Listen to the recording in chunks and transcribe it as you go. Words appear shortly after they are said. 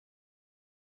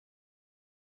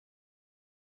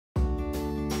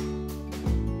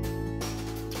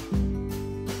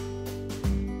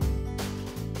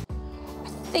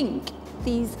think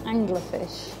these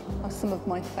anglerfish are some of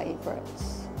my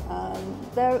favourites.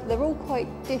 They're all quite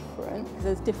different because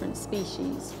there's different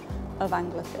species of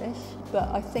anglerfish, but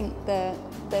I think they're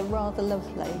rather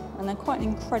lovely and they're quite an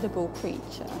incredible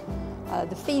creature.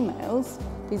 The females,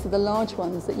 these are the large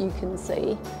ones that you can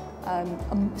see, are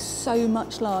so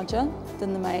much larger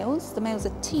than the males. The males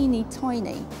are teeny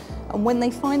tiny, and when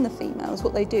they find the females,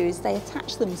 what they do is they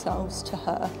attach themselves to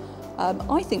her.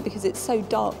 I think because it's so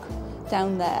dark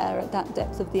down there at that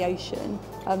depth of the ocean,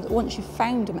 that once you've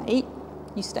found a mate,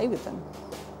 you stay with them.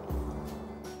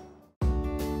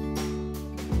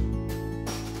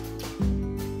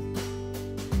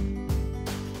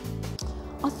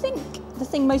 I think the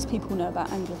thing most people know about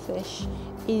anglerfish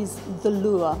is the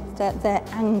lure, their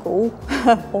angle,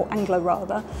 or angler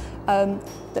rather,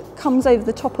 that comes over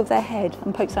the top of their head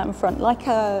and pokes out in front, like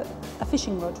a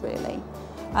fishing rod really.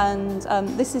 And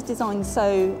this is designed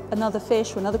so another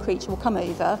fish or another creature will come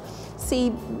over, see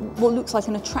what looks like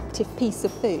an attractive piece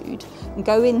of food, and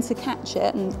go in to catch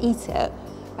it and eat it,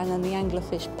 and then the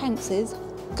anglerfish pounces,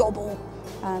 gobble,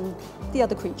 and the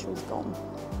other creature is gone.